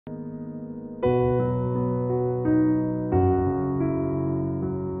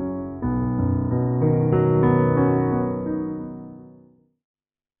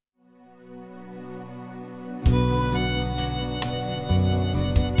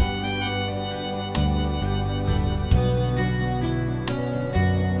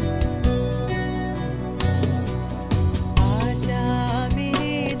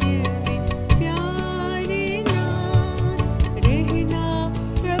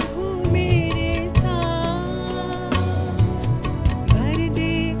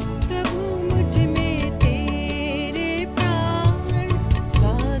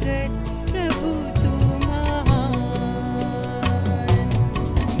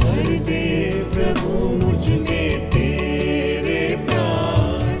दे प्रभु मुझ में तेरे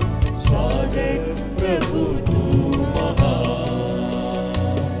प्राण, स्वागत प्रभु तू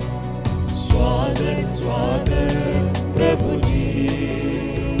महान। स्वागत स्वागत प्रभु जी,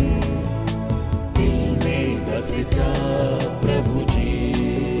 दिल में बस जा प्रभु जी।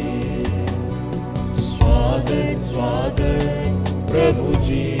 स्वागत स्वागत प्रभु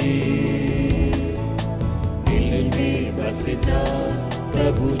जी, दिल में बस जा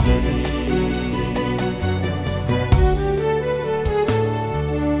प्रभु जी।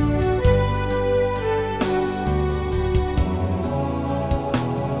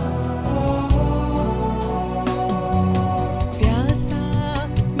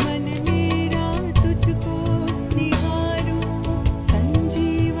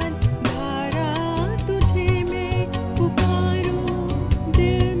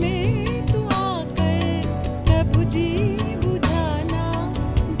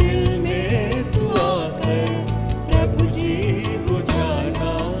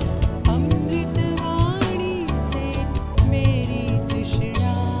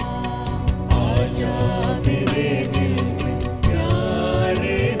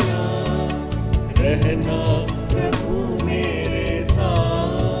 रहना प्रभु मेरे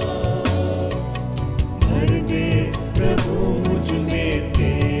साथ, भर दे प्रभु मुझ में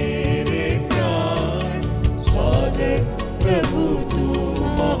तेरे प्राण, स्वागत प्रभु तू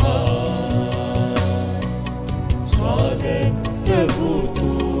महान। स्वागत प्रभु तू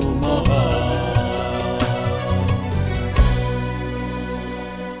महान।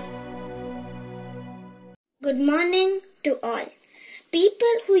 Good morning to all.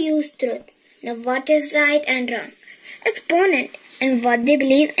 People who use truth know what is right and wrong, exponent in what they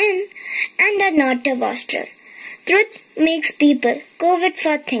believe in, and are not a waster. Truth makes people covet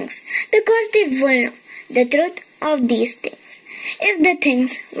for things because they will know the truth of these things. If the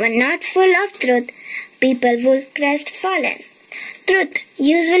things were not full of truth, people would crestfallen. Truth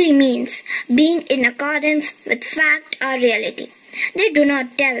usually means being in accordance with fact or reality. They do not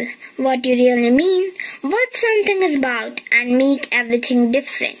tell what you really mean, what something is about, and make everything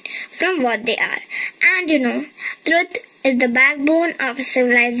different from what they are. And truth is the backbone of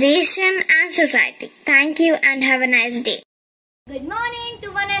civilization and society. Thank you and have a nice day. Good morning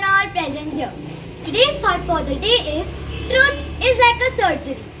to one and all present here. Today's thought for the day is, truth is like a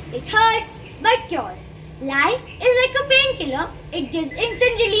surgery. It hurts but cures. Lie is like a painkiller. It gives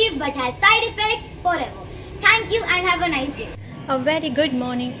instant relief but has side effects forever. Thank you and have a nice day. A very good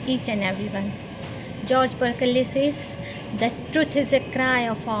morning each and everyone. George Berkeley says that truth is a cry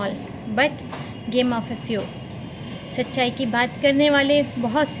of all but game of a few. सच्चाई की बात करने वाले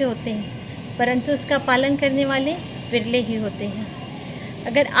बहुत से होते हैं, परंतु उसका पालन करने वाले विरले ही होते हैं।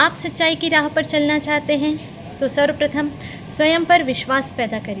 अगर आप सच्चाई की राह पर चलना चाहते हैं तो सर्वप्रथम स्वयं पर विश्वास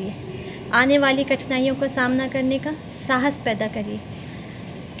पैदा करिए। आने वाली कठिनाइयों का सामना करने का साहस पैदा करिए,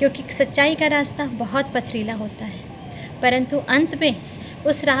 क्योंकि सच्चाई का रास्ता बहुत पथरीला होता है, परंतु अंत में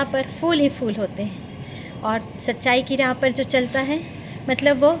उस राह पर फूल ही फूल होते हैं। और सच्चाई की राह पर जो चलता है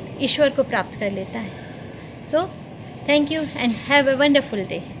मतलब वो ईश्वर को प्राप्त कर लेता है। So thank you and have a wonderful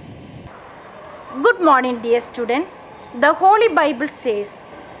day. Good morning, dear students. The Holy Bible says,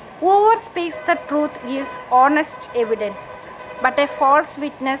 "Whoever speaks the truth gives honest evidence, but a false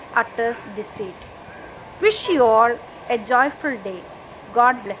witness utters deceit." Wish you all a joyful day.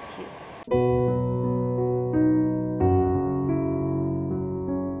 God bless you.